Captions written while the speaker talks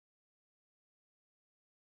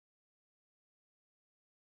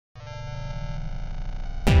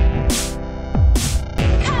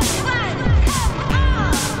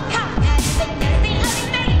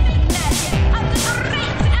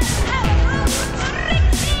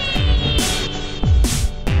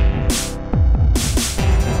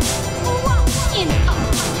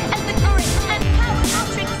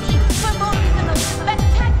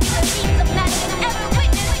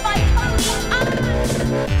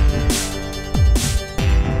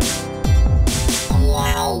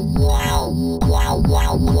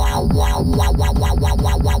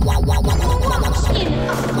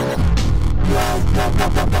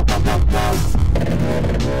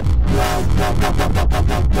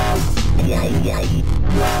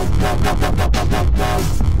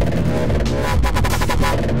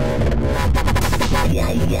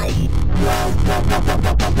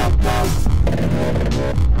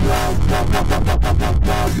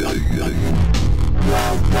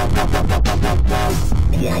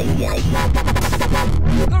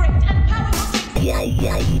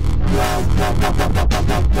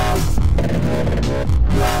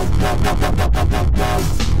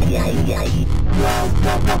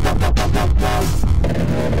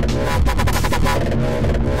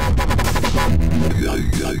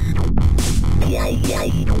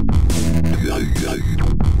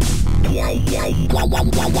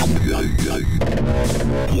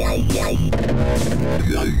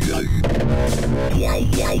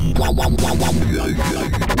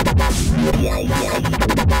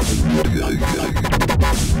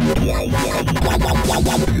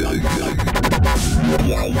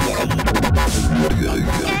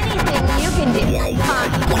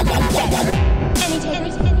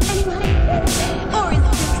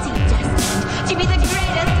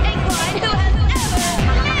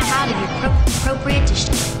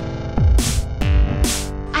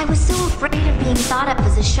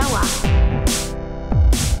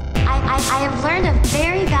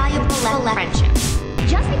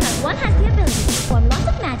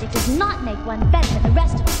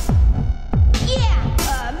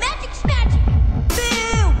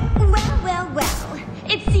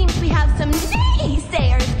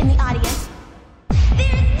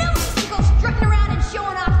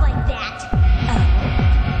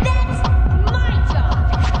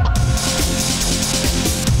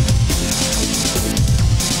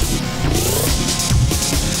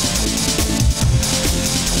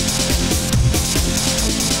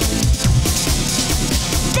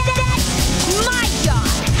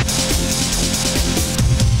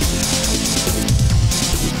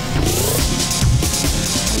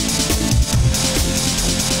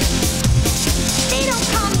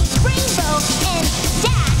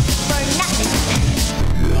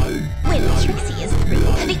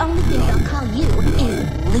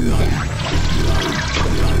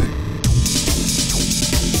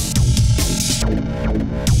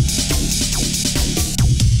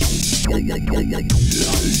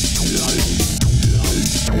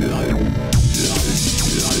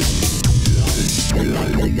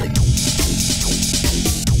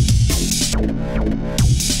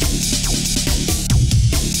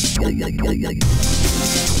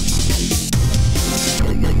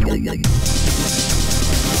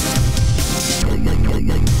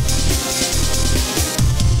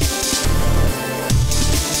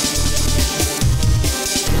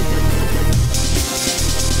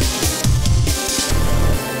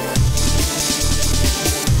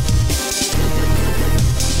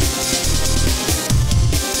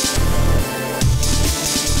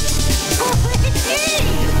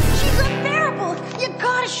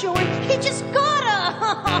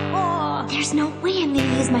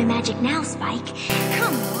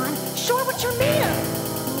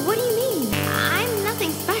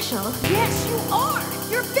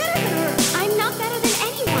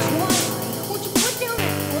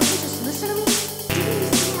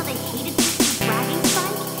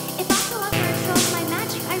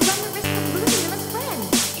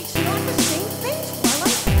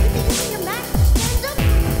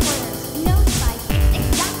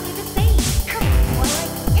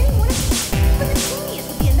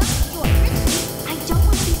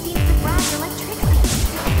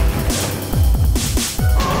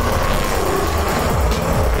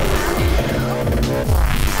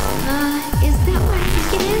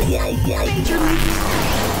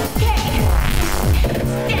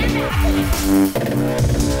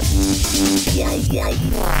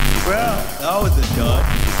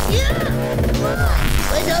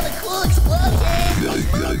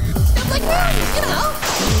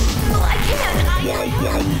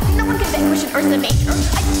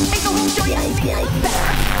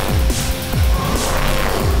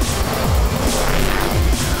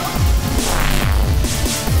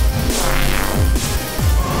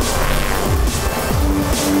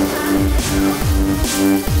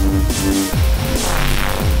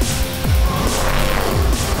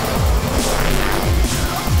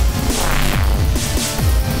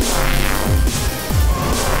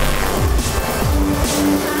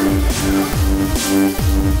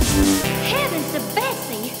Heavens to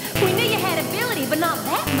Betsy! We knew you had ability, but not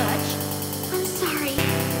that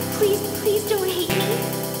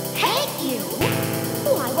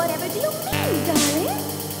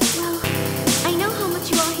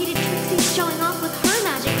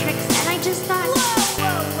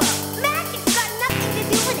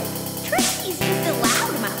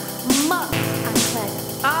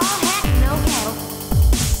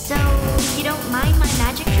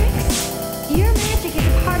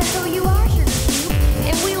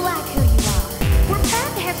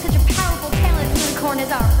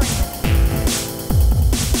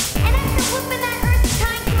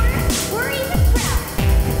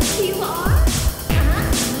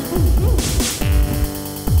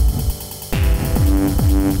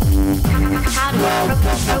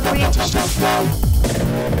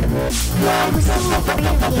I was so afraid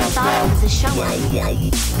of being thought of as a show-off. I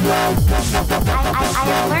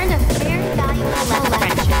have learned a very valuable lesson of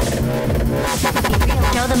friendship. Be real,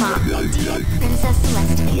 show them off. Dear Princess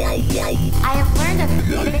Celestia, I have learned a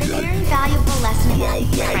very valuable lesson about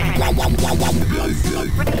friendship. I was so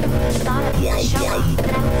afraid of being thought of as a show-off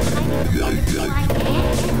that I was hiding under the flying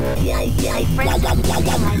ant. My friends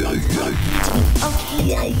don't realize it's okay to be okay to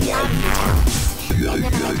be proud of your talents. And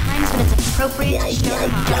there are times when it's appropriate to show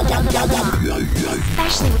them off,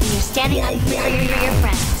 especially when you're standing up for your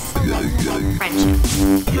friends. A lesson about friendship.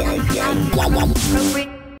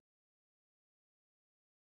 Appropriate